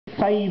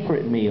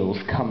favourite meals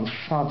come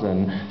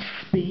sudden.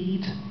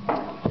 Speed,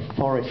 a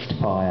forest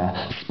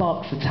fire.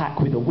 Sparks attack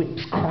with a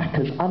whip's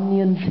crackers.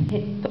 Onions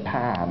hit the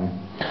pan.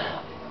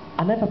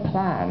 I never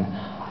plan.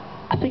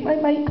 I think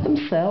they make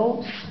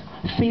themselves.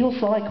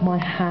 Feels like my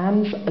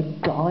hands are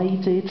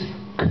guided,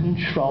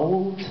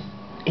 controlled.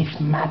 It's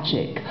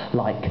magic,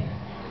 like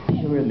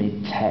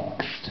pyramid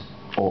text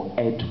or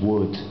Ed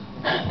Wood.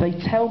 They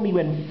tell me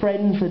when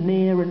friends are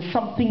near and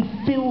something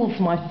fills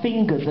my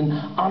fingers, an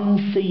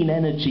unseen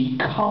energy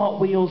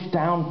cartwheels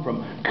down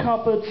from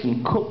cupboards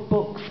and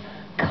cookbooks,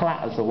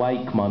 clatters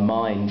awake my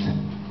mind.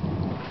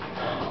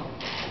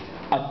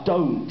 I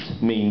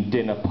don't mean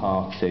dinner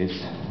parties.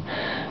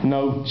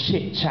 No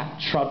chit-chat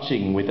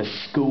trudging with a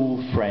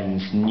school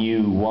friend's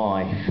new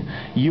wife.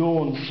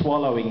 Yawn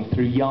swallowing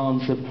through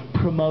yarns of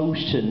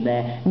promotion,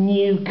 their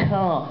new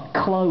car,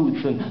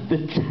 clothes, and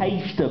the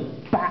taste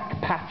of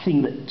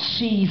back-patting that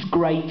cheese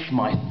grates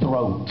my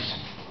throat.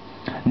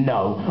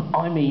 No,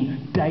 I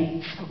mean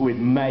dates with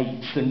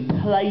mates and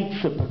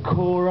plates of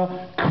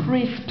pakora,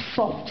 crisp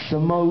soft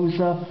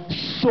samosa,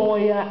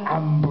 soya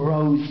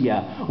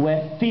ambrosia,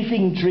 where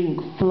fizzing drink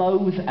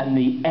flows and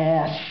the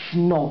air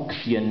snogs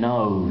your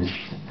nose.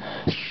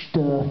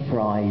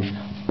 Stir-fries,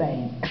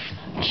 bakes,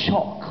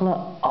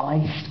 chocolate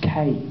iced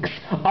cakes.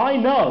 I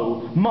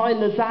know my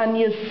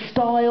lasagna's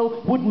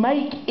style would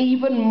make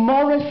even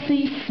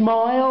Morrissey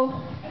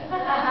smile.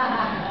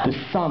 The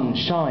sun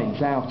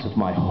shines out of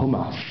my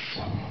hummus.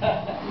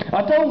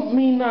 I don't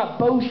mean that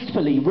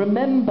boastfully.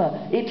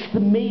 Remember, it's the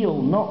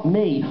meal, not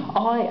me.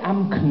 I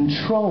am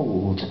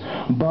controlled.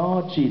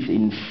 Barges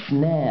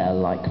ensnare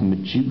like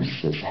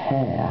Medusa's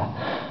hair.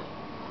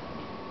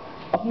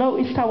 I've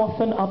noticed how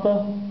often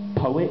other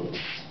poets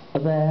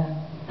are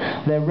there.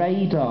 Their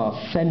radar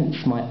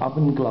sense my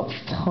oven glove's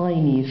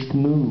tiniest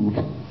move.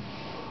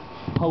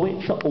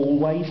 Poets are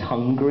always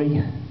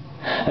hungry.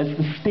 As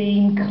the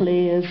steam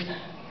clears,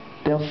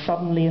 they'll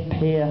suddenly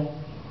appear.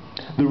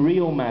 The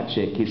real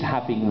magic is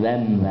having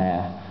them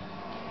there.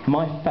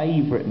 My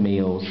favourite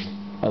meals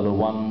are the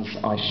ones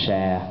I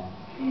share.